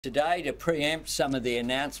Today to preempt some of the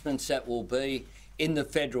announcements that will be in the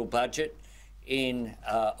federal budget in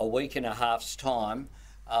a week and a half's time.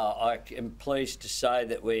 I am pleased to say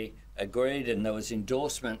that we agreed and there was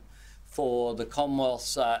endorsement for the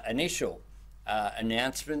Commonwealth's initial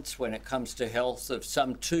announcements when it comes to health of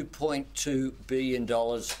some $2.2 billion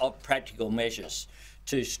of practical measures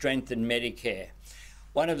to strengthen Medicare.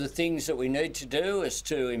 One of the things that we need to do is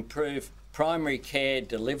to improve primary care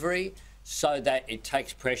delivery so that it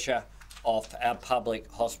takes pressure off our public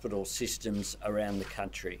hospital systems around the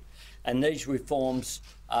country. And these reforms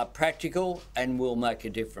are practical and will make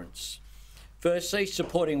a difference. Firstly,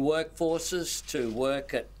 supporting workforces to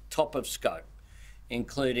work at top of scope,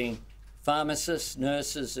 including pharmacists,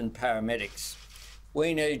 nurses and paramedics.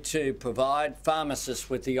 We need to provide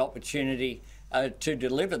pharmacists with the opportunity to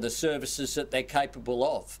deliver the services that they're capable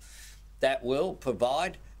of. That will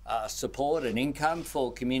provide support and income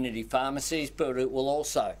for community pharmacies, but it will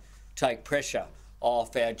also take pressure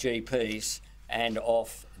off our GPs and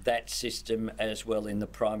off that system as well in the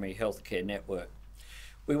primary healthcare network.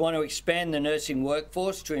 We want to expand the nursing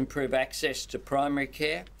workforce to improve access to primary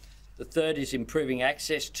care. The third is improving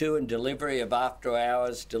access to and delivery of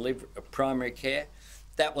after-hours primary care.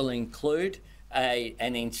 That will include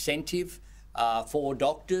an incentive for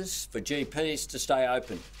doctors, for GPs to stay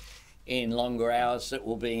open in longer hours that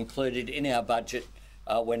will be included in our budget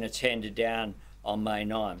when it's handed down on May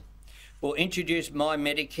 9. We'll introduce My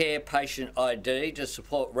Medicare Patient ID to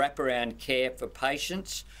support wraparound care for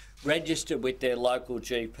patients registered with their local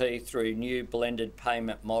GP through new blended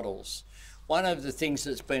payment models. One of the things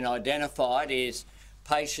that's been identified is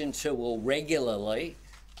patients who will regularly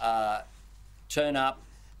turn up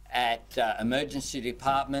at emergency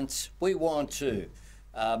departments. We want to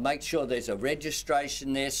make sure there's a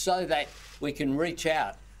registration there so that we can reach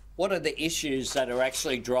out. What are the issues that are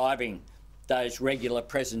actually driving those regular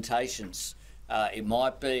presentations? It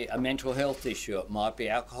might be a mental health issue, it might be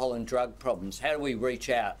alcohol and drug problems. How do we reach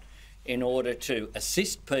out in order to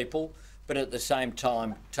assist people, but at the same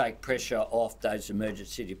time take pressure off those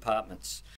emergency departments?